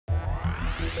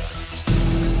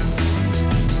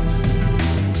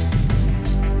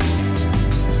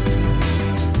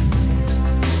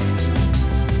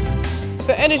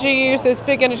energy users,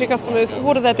 big energy customers,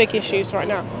 what are their big issues right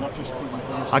now?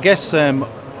 I guess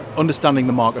understanding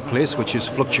the marketplace, which is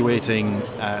fluctuating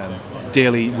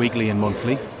daily, weekly and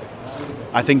monthly.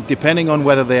 I think depending on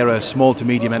whether they're a small to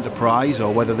medium enterprise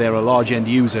or whether they're a large end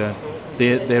user,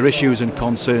 their issues and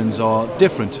concerns are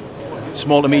different.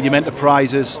 Small to medium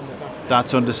enterprises,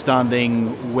 that's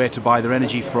understanding where to buy their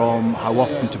energy from, how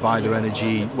often to buy their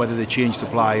energy, whether they change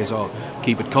suppliers or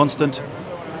keep it constant.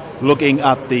 Looking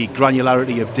at the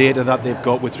granularity of data that they've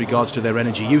got with regards to their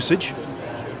energy usage.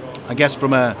 I guess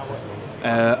from a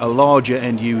larger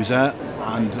end user,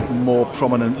 and more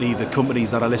prominently the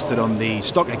companies that are listed on the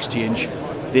stock exchange,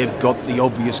 they've got the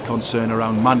obvious concern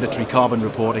around mandatory carbon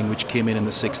reporting, which came in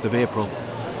the 6th of April.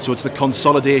 So it's the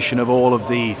consolidation of all of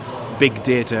the big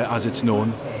data as it's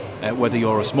known, whether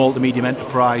you're a small to medium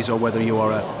enterprise or whether you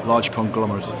are a large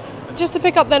conglomerate. Just to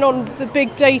pick up then on the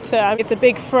big data, it's a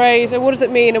big phrase, and what does it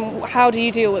mean and how do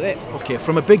you deal with it? Okay,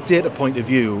 from a big data point of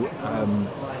view,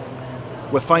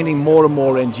 we're finding more and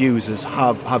more end users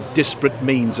have disparate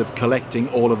means of collecting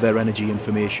all of their energy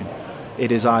information.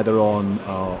 It is either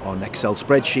on Excel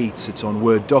spreadsheets, it's on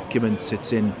Word documents,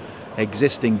 it's in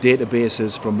existing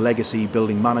databases from legacy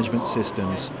building management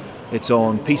systems, it's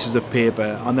on pieces of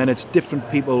paper, and then it's different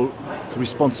people's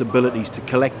responsibilities to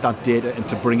collect that data and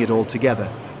to bring it all together.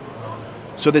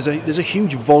 So there's a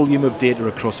huge volume of data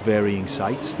across varying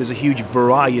sites, there's a huge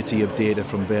variety of data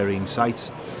from varying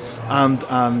sites, and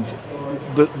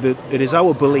it is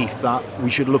our belief that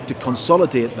we should look to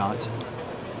consolidate that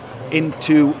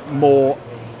into more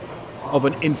of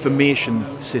an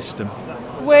information system.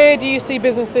 Where do you see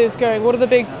businesses going? What are the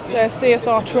big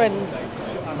CSR trends?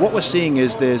 What we're seeing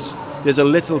is there's a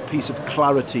little piece of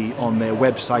clarity on their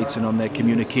websites and on their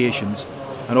communications,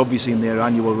 and obviously in their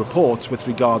annual reports with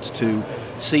regards to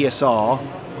CSR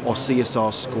or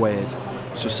CSR squared.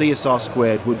 So CSR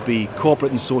squared would be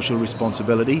corporate and social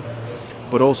responsibility,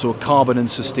 but also carbon and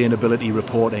sustainability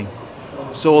reporting.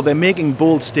 So they're making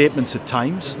bold statements at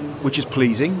times, which is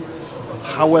pleasing.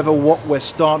 However, what we're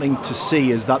starting to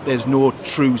see is that there's no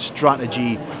true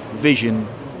strategy, vision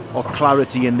or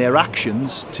clarity in their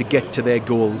actions to get to their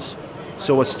goals.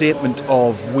 So a statement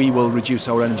of we will reduce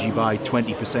our energy by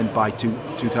 20% by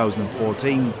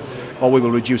 2014, or we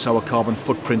will reduce our carbon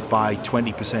footprint by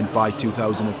 20% by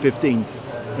 2015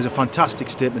 is a fantastic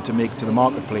statement to make to the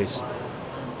marketplace.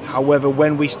 However,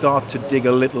 when we start to dig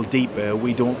a little deeper,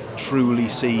 we don't truly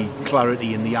see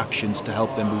clarity in the actions to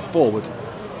help them move forward,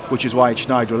 which is why at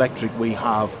Schneider Electric we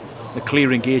have a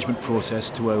clear engagement process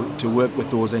to work with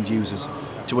those end users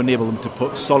to enable them to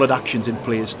put solid actions in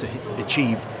place to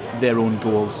achieve their own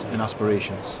goals and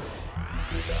aspirations.